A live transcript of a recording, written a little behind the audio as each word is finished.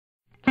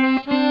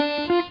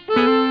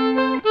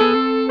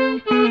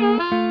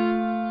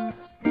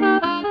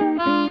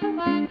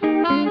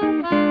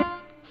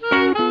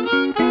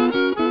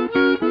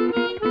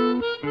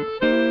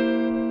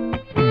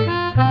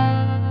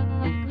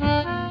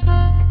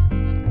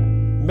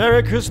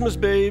Merry Christmas,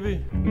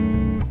 baby.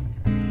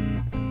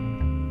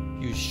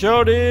 You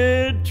sure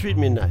did treat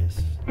me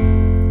nice.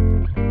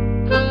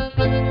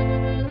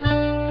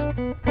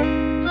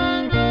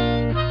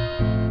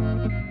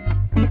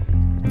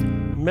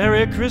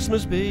 Merry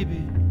Christmas,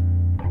 baby.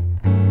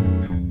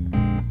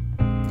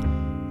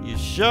 You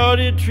sure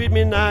did treat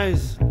me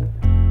nice.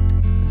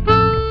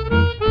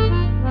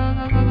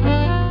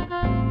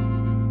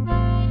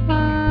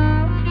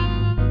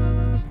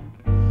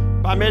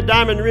 Buy me a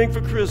diamond ring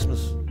for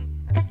Christmas.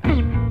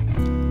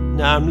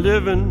 Now I'm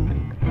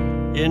living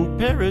in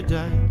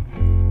paradise.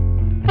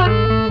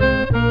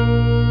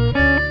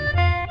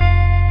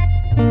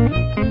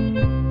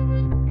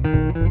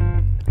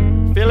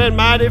 Feeling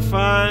mighty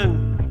fine.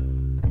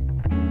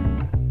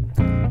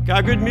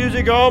 Got good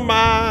music on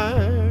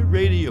my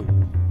radio.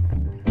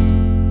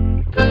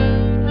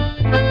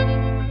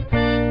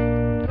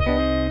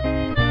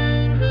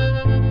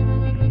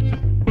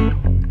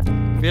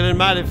 Feeling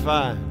mighty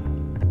fine.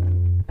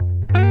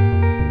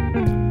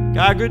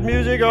 Got good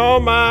music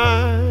on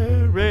my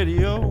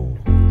radio.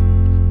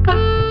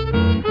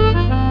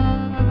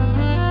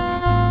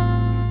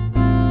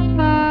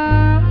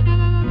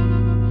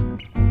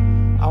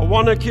 I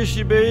wanna kiss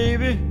you,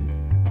 baby,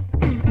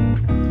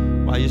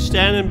 while you're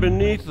standing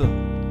beneath the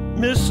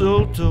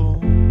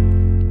mistletoe.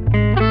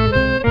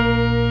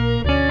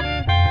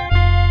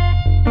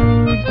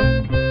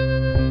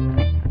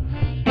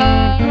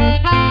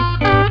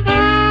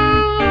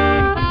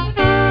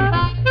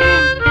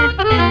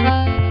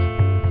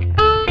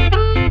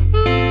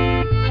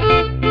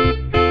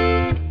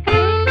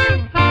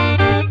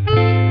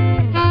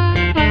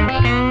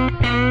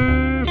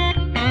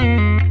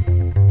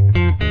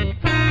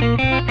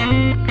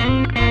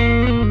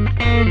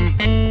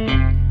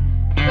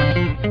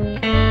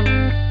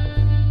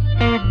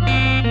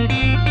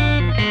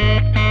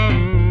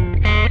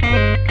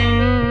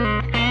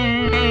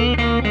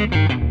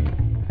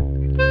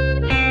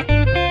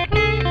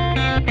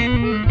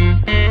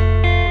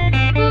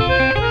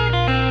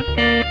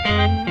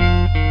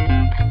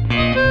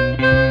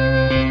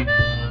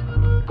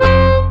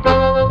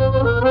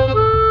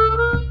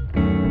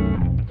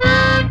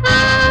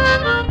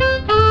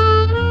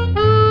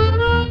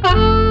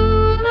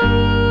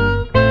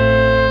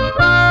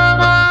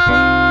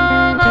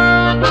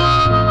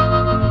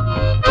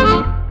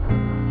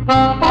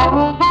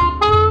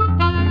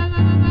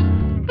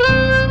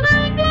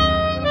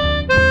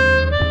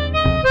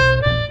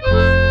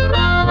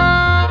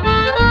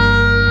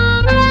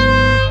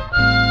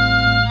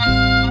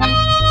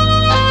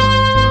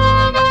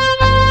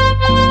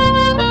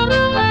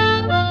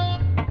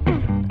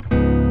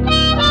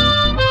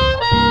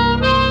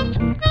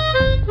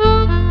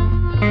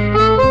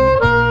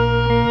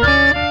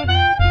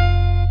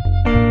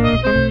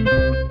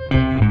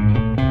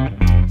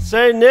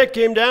 Say, Nick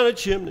came down the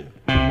chimney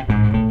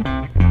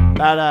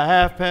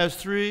about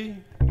 3:30.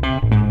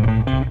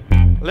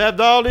 Left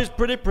all these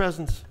pretty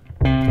presents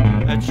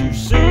that you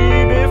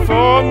see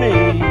before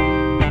me.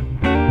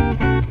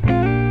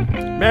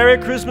 Merry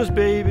Christmas,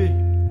 baby.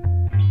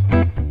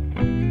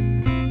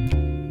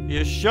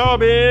 You sure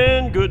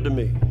been good to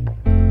me.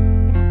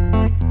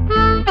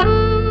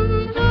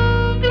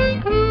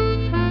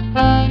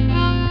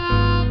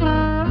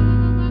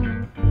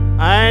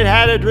 I ain't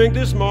had a drink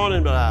this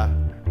morning, but I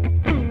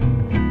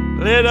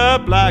lit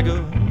up like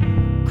a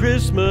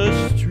Christmas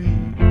tree.